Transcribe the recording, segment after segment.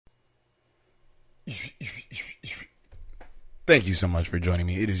Thank you so much for joining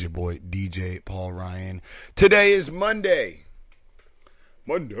me. It is your boy, DJ Paul Ryan. Today is Monday,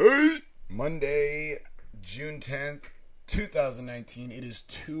 June 10th, 2019. It is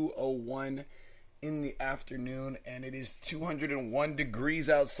 2:01 in the afternoon, and it is 201 degrees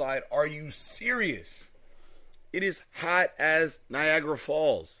outside. Are you serious? It is hot as Niagara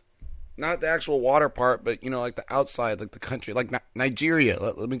Falls. Not the actual water part, but, like the outside, like the country, like Nigeria.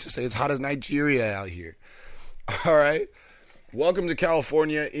 Let me just say it's hot as Nigeria out here. All right? Welcome to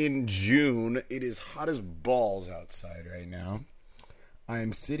California in June. It is hot as balls outside right now. I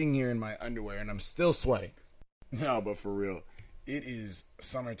am sitting here in my underwear, and I'm still sweating. No, but for real, it is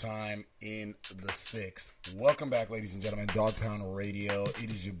summertime in the 6th. Welcome back, ladies and gentlemen, Dogpound Radio.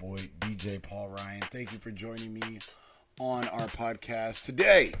 It is your boy, DJ Paul Ryan. Thank you for joining me on our podcast.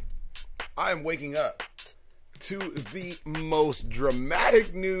 Today, I am waking up to the most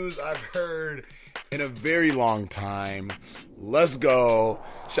dramatic news I've heard in a very long time. Let's go.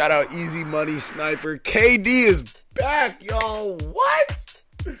 Shout out Easy Money Sniper. KD is back, y'all. What?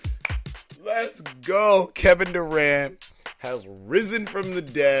 Let's go. Kevin Durant has risen from the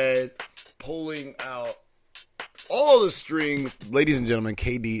dead, pulling out all the strings. Ladies and gentlemen,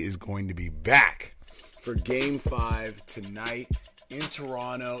 KD is going to be back for Game 5 tonight in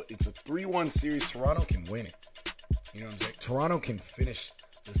Toronto. It's a 3-1 series. Toronto can win it. You know what I'm saying? Toronto can finish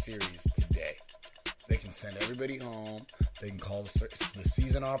the series today. They can send everybody home. They can call the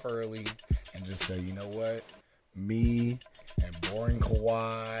season off early and just say, you know what? Me and boring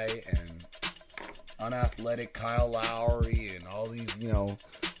Kawhi and unathletic Kyle Lowry and all these,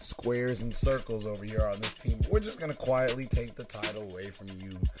 squares and circles over here on this team, we're just going to quietly take the title away from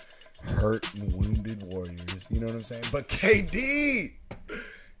you hurt and wounded Warriors. You know what I'm saying? But KD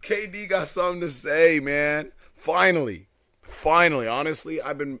got something to say, man. Finally, honestly,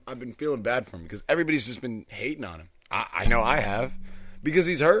 I've been feeling bad for him because everybody's just been hating on him. I know I have, because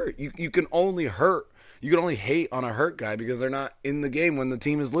he's hurt. You can only hate on a hurt guy because they're not in the game when the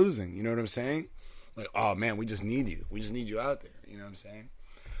team is losing. You know what I'm saying? Like, oh man, we just need you. We just need you out there. You know what I'm saying?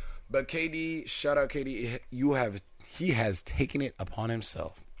 But KD, shout out KD. He has taken it upon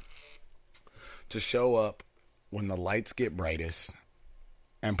himself to show up when the lights get brightest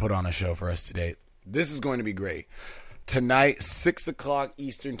and put on a show for us today. This is going to be great. Tonight, 6 o'clock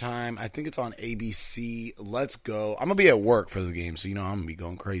Eastern time. I think it's on ABC. Let's go. I'm going to be at work for the game, so I'm going to be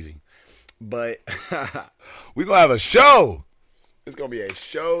going crazy. But we're going to have a show. It's going to be a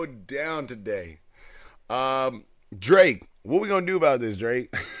showdown today. Drake, what we going to do about this,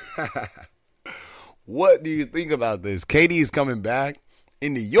 Drake? What do you think about this? KD is coming back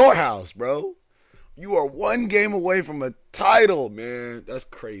into your house, bro. You are one game away from a title, man. That's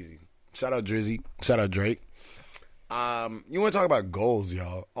crazy. Shout out Drizzy. Shout out Drake. You want to talk about goals,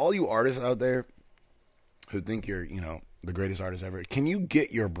 y'all? All you artists out there who think you're, the greatest artist ever, can you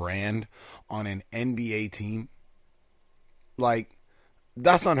get your brand on an NBA team? Like,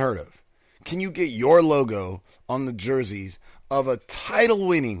 that's unheard of. Can you get your logo on the jerseys of a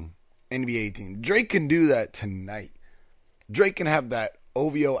title-winning NBA team? Drake can do that tonight. Drake can have that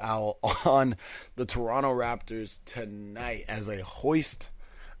OVO owl on the Toronto Raptors tonight as they hoist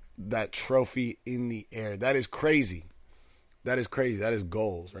that trophy in the air. That is crazy. That is crazy. That is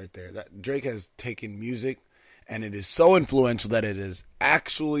goals right there. That Drake has taken music, and it is so influential that it has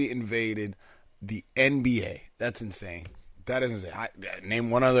actually invaded the NBA. That's insane. That is insane. Name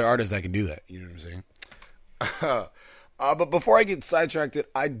one other artist that can do that. You know what I'm saying? But before I get sidetracked,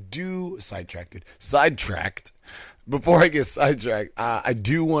 Before I get sidetracked, I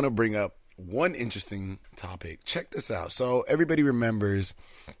do want to bring up one interesting topic. Check this out. So everybody remembers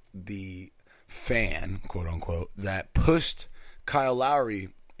the fan, quote unquote, that pushed Kyle Lowry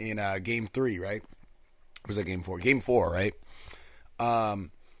in Game 3, right? Or was that Game 4? Game 4, right?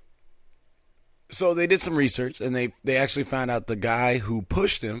 So they did some research, and they actually found out the guy who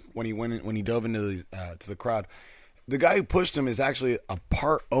pushed him when he dove into to the crowd. The guy who pushed him is actually a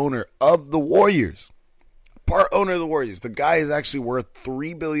part owner of the Warriors. The guy is actually worth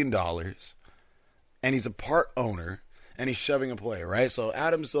 $3 billion, and he's a part owner, and he's shoving a player, right? So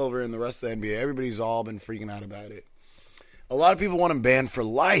Adam Silver and the rest of the NBA, everybody's all been freaking out about it. A lot of people want him banned for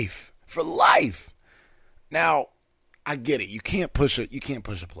life. For life. Now, I get it. You can't push a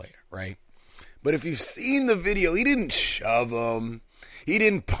player, right? But if you've seen the video, he didn't shove him. He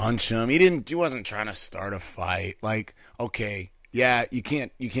didn't punch him. He wasn't trying to start a fight. Like, okay, yeah, you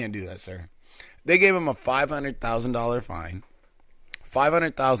can't do that, sir. They gave him a $500,000 fine.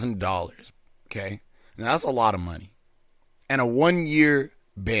 $500,000, okay? Now, that's a lot of money. And a 1-year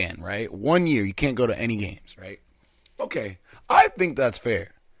ban, right? 1 year, you can't go to any games, right? Okay, I think that's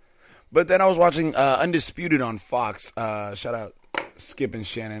fair. But then I was watching Undisputed on Fox. Shout out Skip and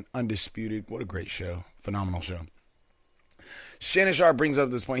Shannon. Undisputed. What a great show. Phenomenal show. Shannon Sharp brings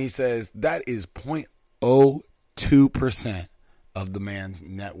up this point. He says that is 0.02% of the man's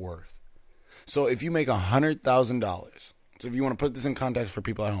net worth. So if you make $100,000, so if you want to put this in context for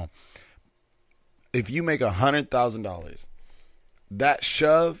people at home, if you make $100,000, that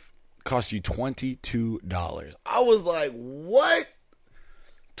shove costs you $22. I was like, what?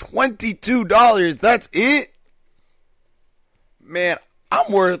 $22? That's it? Man,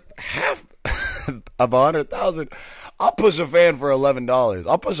 I'm worth half of $100,000. I'll push a fan for $11.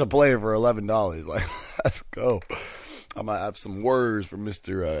 I'll push a player for $11. Like, let's go. I might have some words from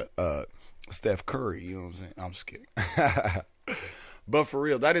Mr. Steph Curry. You know what I'm saying? I'm just kidding. But for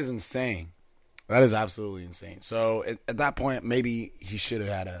real, that is insane. That is absolutely insane. So at that point, maybe he should have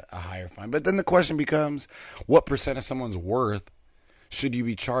had a higher fine. But then the question becomes, what percent of someone's worth should you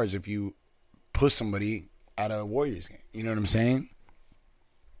be charged if you push somebody at a Warriors game? You know what I'm saying?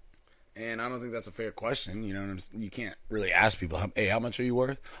 And I don't think that's a fair question. You know what I'm saying? You can't really ask people, hey, how much are you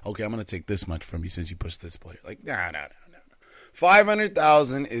worth? Okay, I'm going to take this much from you since you pushed this player. Like, no.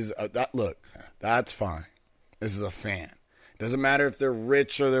 500,000 is look, that's fine. This is a fan. Doesn't matter if they're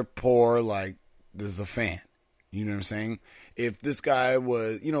rich or they're poor. Like, this is a fan. You know what I'm saying? If this guy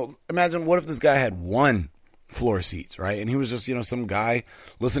was, imagine what if this guy had 1 floor seats, right? And he was just, some guy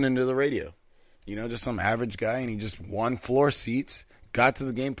listening to the radio, just some average guy, and he just 1 floor seats, got to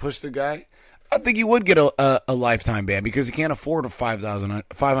the game, pushed the guy. I think he would get a lifetime ban because he can't afford a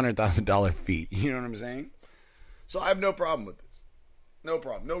 $500,000 fee. You know what I'm saying? So I have no problem with this. No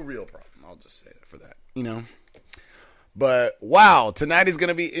problem. No real problem. I'll just say it for that, But, wow, tonight is going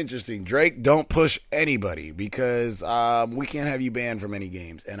to be interesting. Drake, don't push anybody because we can't have you banned from any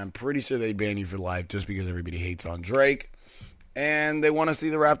games. And I'm pretty sure they ban you for life just because everybody hates on Drake. And they want to see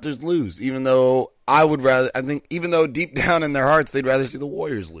the Raptors lose, even though even though deep down in their hearts, they'd rather see the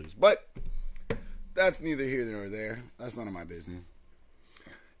Warriors lose. But that's neither here nor there. That's none of my business.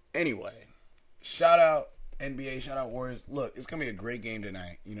 Anyway, shout out NBA, shout out Warriors. Look, it's going to be a great game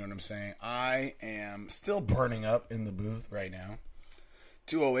tonight. You know what I'm saying? I am still burning up in the booth right now.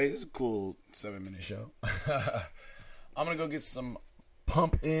 208 is a cool 7-minute show. I'm going to go get some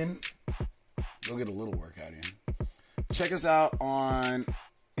pump in. Go get a little workout in. Check us out on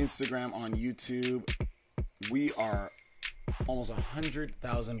Instagram, on YouTube. We are almost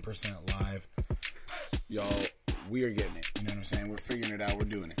 100,000% live. Y'all, we are getting it. You know what I'm saying? We're figuring it out. We're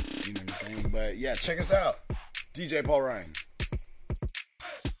doing it. You know what I'm saying? But yeah, check us out. DJ Paul Ryan.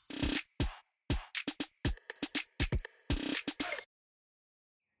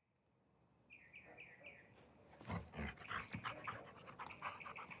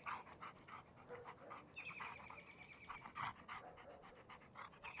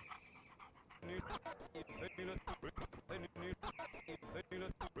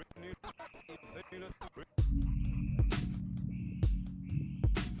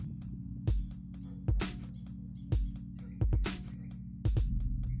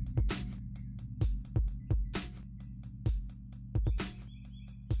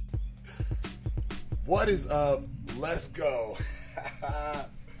 What is up? Let's go.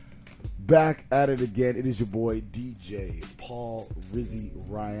 Back at it again. It is your boy DJ Paul Rizzy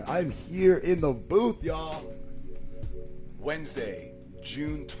Ryan. I'm here in the booth, y'all. Wednesday,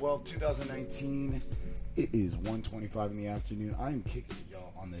 June 12th, 2019. It is 1:25 in the afternoon. I'm kicking it,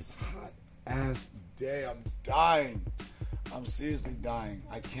 y'all, on this hot ass day. I'm dying. I'm seriously dying.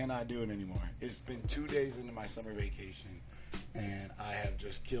 I cannot do it anymore. It's been 2 days into my summer vacation, and I have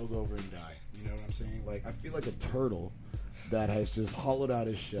just killed over and died. You know what I'm saying? Like, I feel like a turtle that has just hollowed out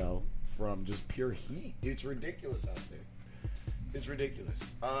his shell from just pure heat. It's ridiculous out there. It's ridiculous.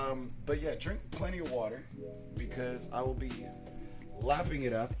 But yeah, drink plenty of water because I will be lapping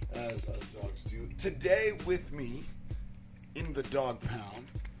it up as us dogs do. Today with me in the dog pound,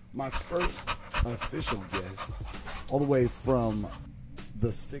 my first official guest, all the way from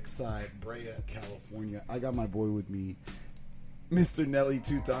the 6 Side, Brea, California. I got my boy with me, Mr. Nelly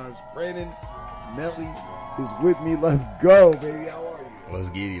 2 times. Brandon Nelly is with me. Let's go, baby. How are you? Let's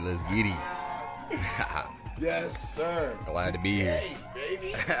get it. Let's get it. Yes, sir. Glad to be here.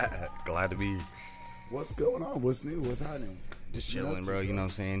 Baby. Glad to be here. What's going on? What's new? What's happening? Just chilling, bro. You know what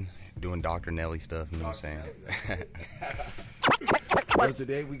I'm saying? Doing Dr. Nelly stuff. You know what I'm saying? Bro,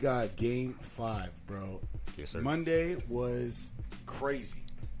 today we got Game 5, bro. Yes, sir. Monday was crazy.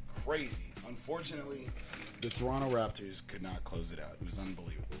 Crazy. Unfortunately, the Toronto Raptors could not close it out. It was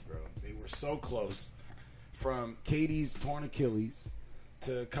unbelievable, bro. They were so close. From KD's torn Achilles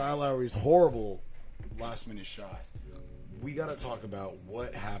to Kyle Lowry's horrible last-minute shot. we got to talk about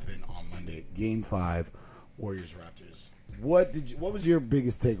what happened on Monday, Game 5, Warriors-Raptors. What was your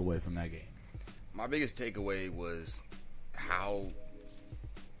biggest takeaway from that game? My biggest takeaway was how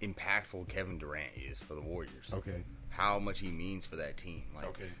impactful Kevin Durant is for the Warriors. Okay. How much he means for that team. Like,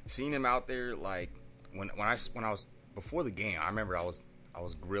 Okay. seeing him out there, like when I was before the game, I remember I was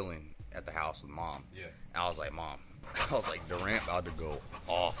grilling at the house with Mom. Yeah. And I was like, Mom, Durant about to go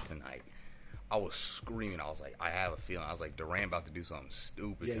off tonight. I was screaming. I was like, I have a feeling. I was like, Durant about to do something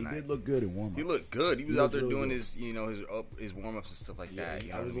stupid Yeah, tonight. he did look good in warm-ups. He looked good. He was looked out there really doing good. his warm-ups and stuff like Yeah, that.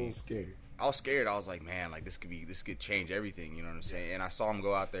 You know I was what a I mean? little scared. I was scared. I was like, man, like this could change everything. You know what I'm saying? And I saw him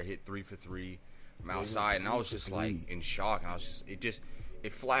go out there, hit 3 for 3 from outside, and I was just like in shock. And I was just,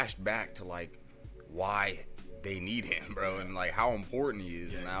 it flashed back to like why they need him, bro, and like how important he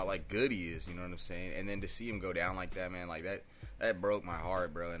is, and how like good he is. You know what I'm saying? And then to see him go down like that, man, like that broke my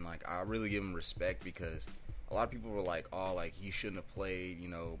heart, bro. And like I really give him respect because a lot of people were like, oh, like he shouldn't have played. You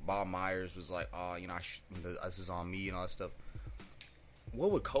know, Bob Myers was like, oh, you know, this is on me and all that stuff. What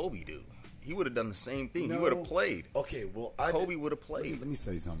would Kobe do? He would have done the same thing. No. He would have played. Okay, well, Kobe would have played. Let me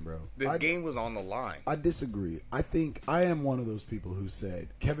say something, bro. The game was on the line. I disagree. I think I am one of those people who said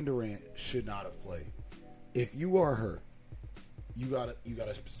Kevin Durant should not have played. If you are hurt, you gotta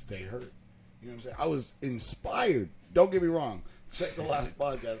stay hurt. You know what I'm saying? I was inspired. Don't get me wrong. Check the last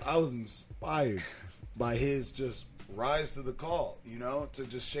podcast. I was inspired by his just rise to the call. You know, to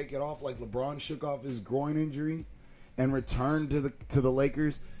just shake it off like LeBron shook off his groin injury and returned to the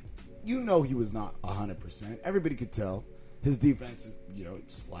Lakers. You know he was not 100%. Everybody could tell. His defense,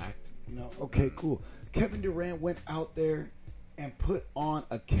 slacked. Okay, cool. Kevin Durant went out there and put on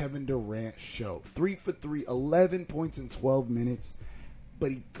a Kevin Durant show. 3 for 3, 11 points in 12 minutes.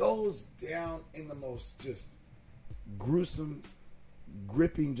 But he goes down in the most just gruesome,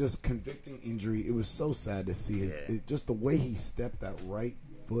 gripping, just convicting injury. It was so sad to see just the way he stepped that right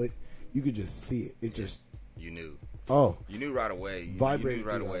foot. You could just see it. It just... You knew. Oh. You knew right away. Vibrated you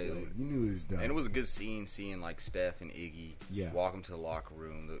knew right away. You knew he was done. And it was a good scene seeing like Steph and Iggy walk him to the locker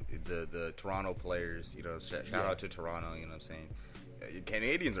room. The Toronto players, shout out to Toronto, you know what I'm saying?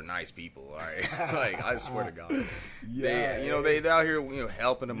 Canadians are nice people, all right? Like, I swear to God. They out here,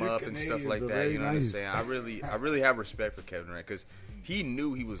 helping him up and stuff like that, you know what I'm saying? I really have respect for Kevin Durant because he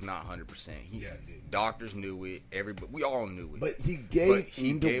knew he was not 100%. He did. Doctors knew it. We all knew it. But he gave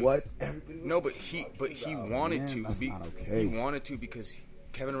into what everybody was he wanted to. That's not okay. He wanted to because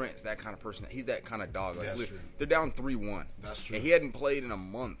Kevin Durant's that kind of person. He's that kind of dog. Like, That's true. They're down 3-1. That's true. And he hadn't played in a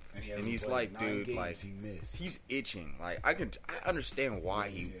month. And he's like, 9 dude, games like he missed. he's itching. Like I understand why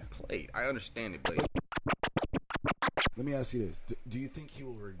he played. I understand it, but let me ask you this: do you think he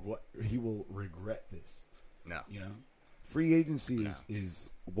will regret this? No. Free agency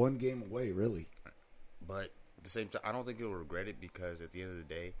is one game away, really. But at the same time, I don't think he'll regret it because at the end of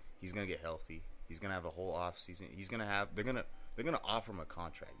the day, he's gonna get healthy. He's gonna have a whole off season. They're gonna offer him a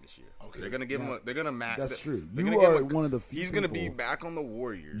contract this year. Okay. They're gonna give him. They're gonna match. That's true. You are one of the few. He's gonna be back on the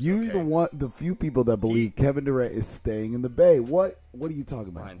Warriors. You're the few people that believe Kevin Durant is staying in the Bay. What are you talking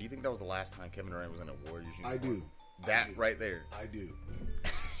about? Ryan, do you think that was the last time Kevin Durant was in a Warriors uniform? I do. Right there. I do.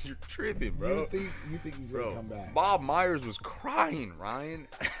 You're tripping, bro. You think he's gonna come back? Bob Myers was crying, Ryan.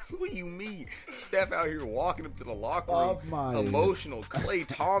 What do you mean? Steph out here walking up to the locker room, Myers. emotional. Klay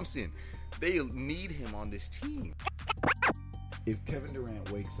Thompson, they need him on this team. If Kevin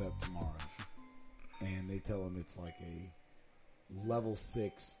Durant wakes up tomorrow and they tell him it's like a level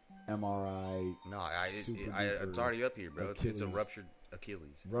 6 MRI, it's already up here, bro. It's a ruptured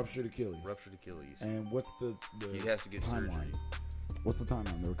Achilles. Ruptured Achilles. And what's the he has to get timeline? surgery. What's the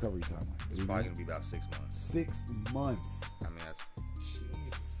timeline? The recovery timeline? It's probably gonna be about 6 months. 6 months. I mean,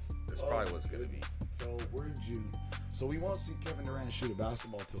 Jesus. That's probably what's gonna be. So we're in June. So we won't see Kevin Durant shoot a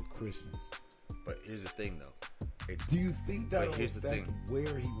basketball till Christmas. But here's the thing, though. Do you think that'll affect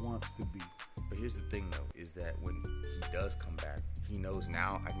where he wants to be? But here's the thing, though, is that when he does come back, he knows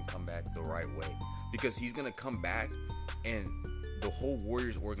now I can come back the right way. Because he's going to come back, and the whole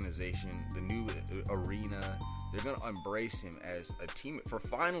Warriors organization, the new arena, they're going to embrace him as a team.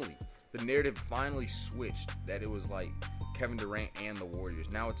 The narrative finally switched that it was like Kevin Durant and the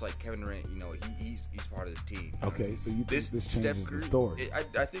Warriors. Now it's like Kevin Durant, he's part of this team. Okay, so you think this changes the story?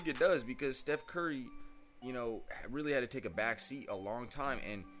 I think it does because Steph Curry, really had to take a back seat a long time,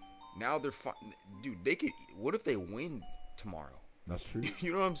 and now they're dude. They could. What if they win tomorrow? That's true.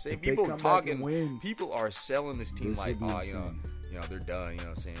 You know what I'm saying? If people talking. People are selling this team like, they're done. You know what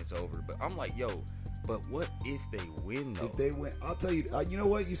I'm saying? It's over. But I'm like, but what if they win though? If they win, I'll tell you. You know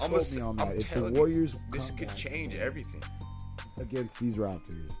what? You sold me on that. If the Warriors, this could change everything against these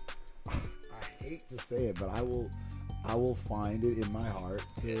Raptors. I hate to say it, but I will find it in my heart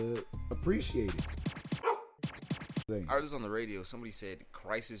to appreciate it. I heard this on the radio. Somebody said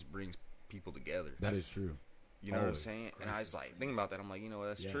crisis brings people together. That is true. You know what I'm Always. saying? And I was like, thinking about that. I'm like,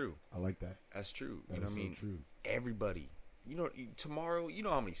 that's true. I like that. That's true. That You know is what I mean? so true. Everybody. Tomorrow, you know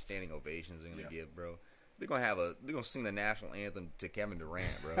how many standing ovations they're gonna give, bro. They're gonna sing the national anthem to Kevin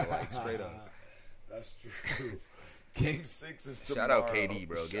Durant, bro. Like straight up. That's true. Game 6 is tomorrow. Shout out KD,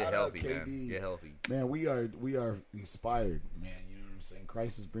 bro. Get Shout healthy, out man. KD. Get healthy. Man, we are inspired, man. You know what I'm saying?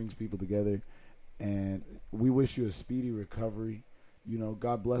 Crisis brings people together, and we wish you a speedy recovery.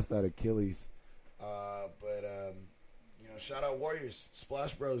 God bless that Achilles. Shout out Warriors,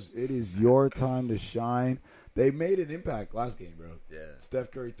 Splash Bros. It is your time to shine. They made an impact last game, bro. Yeah.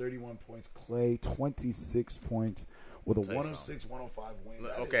 Steph Curry, 31 points. Clay, 26 points with a 106-105 win.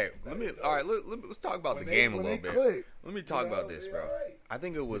 Let's talk about the game a little bit. Click, Let me talk about this, bro. Right. I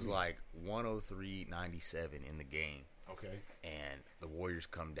think it was like 103-97 in the game. Okay. And the Warriors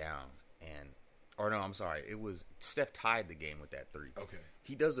come down it was Steph tied the game with that 3. Okay.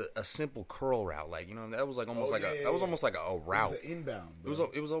 He does a simple curl route, that was like almost almost like a route. It was an inbound, bro.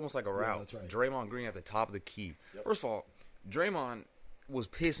 It was almost like a route. That's right. Draymond Green at the top of the key. Yep. First of all, Draymond was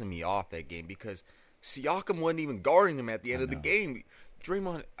pissing me off that game because Siakam wasn't even guarding him at the end of the game.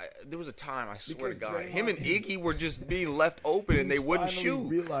 Draymond, there was a time, I swear to God, Draymond him and Iggy were just being left open and they wouldn't shoot.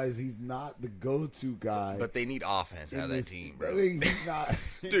 Realize he's not the go-to guy. But they need offense out of that team, bro. He's not.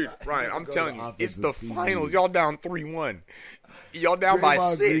 Dude, Ryan, I'm telling you, it's the team. finals. Y'all down 3-1. Y'all down by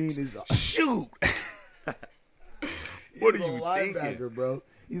Draymond 6. Shoot. What are you linebacker, thinking, bro?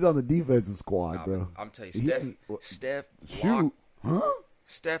 He's on the defensive squad, bro. I'm telling you, Steph, shoot,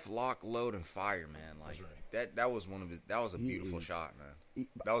 Steph, lock, load, and fire, man. Like right. that was one of his. That was a beautiful shot, man.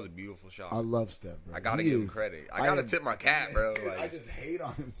 That was a beautiful shot. I love Steph, bro. I gotta give him credit. I gotta tip my cap, bro. Dude, Like, I just hate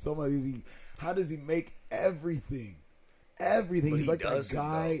on him so much. How does he make everything? Everything. But He's he like that does it,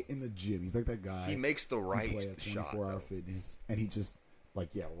 guy in the gym. He's like that guy. he makes the who right play at shot. 24-hour Though. fitness, and he just right.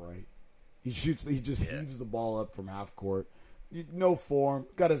 He shoots. He just heaves the ball up from half court. No form.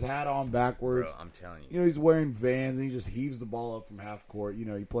 Got his hat on backwards. Bro, I'm telling you. He's wearing Vans, and he just heaves the ball up from half court.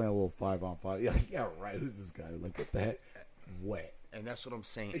 You're playing a little 5-on-5. Yeah, right. Who's this guy? Like, what the heck? Wet. And that's what I'm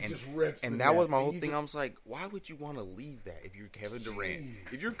saying. It and just rips. and the that net. was my And whole you thing. just- I was like, why would you want to leave that if you're Kevin Durant?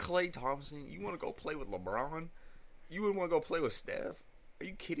 If you're Klay Thompson, you want to go play with LeBron? You wouldn't want to go play with Steph? Are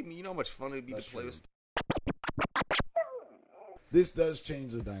you kidding me? You know how much fun it'd be to play with Steph? This does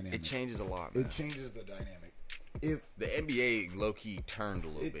change the dynamic. It changes a lot, man. It changes the dynamic. If The NBA low-key turned a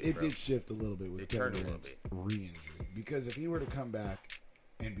little bit, it bro. did shift a little bit with It Kevin turned a little Durant's re-injury, because if he were to come back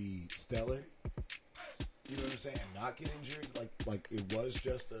and be stellar, you know what I'm saying, and not get injured, like it was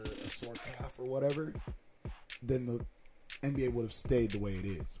just a sore calf or whatever, then the NBA would have stayed the way it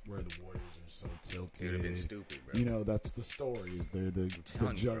is, where the Warriors are so tilted. It would have been stupid, bro. That's the story. Is they're the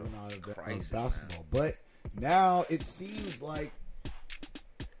telling you, bro. juggernaut of Crisis, basketball. But now it seems like,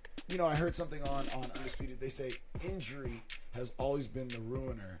 I heard something on Undisputed. They say injury has always been the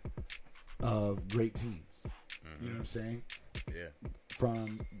ruiner of great teams. You know what I'm saying? Yeah.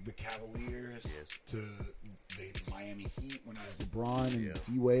 From the Cavaliers Yes. to the Miami Heat when it was LeBron and Yeah.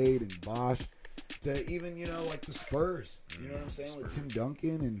 D-Wade and Bosh, to even, like the Spurs. You know what I'm saying? With Tim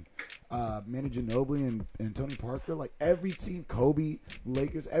Duncan and Manu Ginobili and Tony Parker. Like every team, Kobe,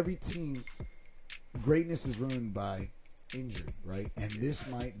 Lakers, every team, greatness is ruined by injury, right? And this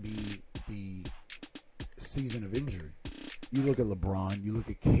might be the season of injury. You look at LeBron, you look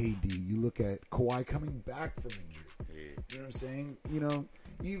at KD, you look at Kawhi coming back from injury. Yeah. You know what I'm saying?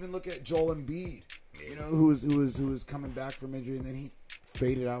 You even look at Joel Embiid, who was coming back from injury, and then he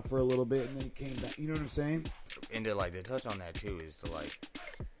faded out for a little bit, and then he came back. You know what I'm saying? And to touch on that too is to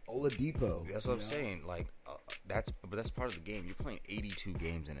Oladipo. that's what I'm saying. That's part of the game. You're playing 82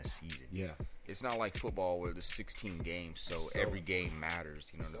 games in a season. Yeah. It's not like football where there's 16 games, so every game matters.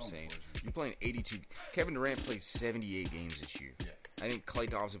 You know what I'm saying? unfortunate. You're playing 82. Kevin Durant played 78 games this year. Yeah. I think Klay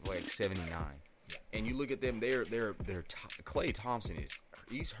Thompson played 79. Yeah. And you look at them, Klay Thompson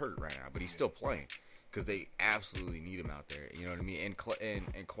he's hurt right now, but he's still playing because they absolutely need him out there. You know what I mean? And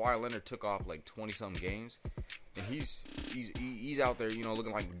Kawhi Leonard took off like 20-something games, and he's out there,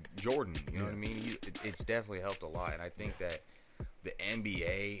 looking like Jordan. You know what I mean? It's definitely helped a lot, and I think that the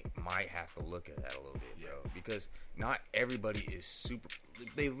NBA might have to look at that a little bit, bro, because not everybody is super.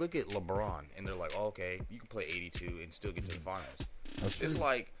 They look at LeBron and they're like, oh, okay, you can play 82 and still get to the finals. That's It's true.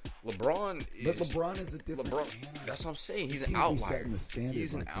 like LeBron But is. LeBron is a different animal. That's what I'm saying. He's He an can't be outlier. setting the standard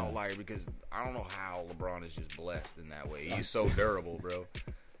He's an like that. outlier because I don't know how LeBron is just blessed in that way. He's so durable, bro.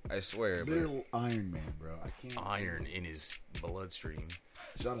 I swear. Literal Iron Man, bro. I can't. Iron in his bloodstream.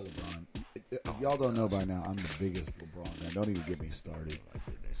 Shout out LeBron. If y'all don't know by now, I'm the biggest LeBron fan. Don't even get me started.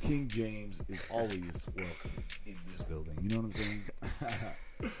 King James is always welcome in this building. You know what I'm saying?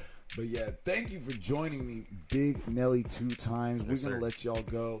 But yeah, thank you for joining me, Big Nelly, 2 times. Yes, We're going sir. to let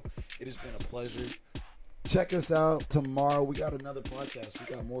y'all go. It has been a pleasure. Check us out tomorrow. We got another podcast.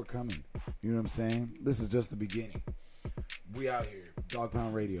 We got more coming. You know what I'm saying? This is just the beginning. We out here. Dog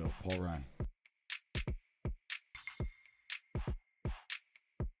Pound Radio, Paul Ryan.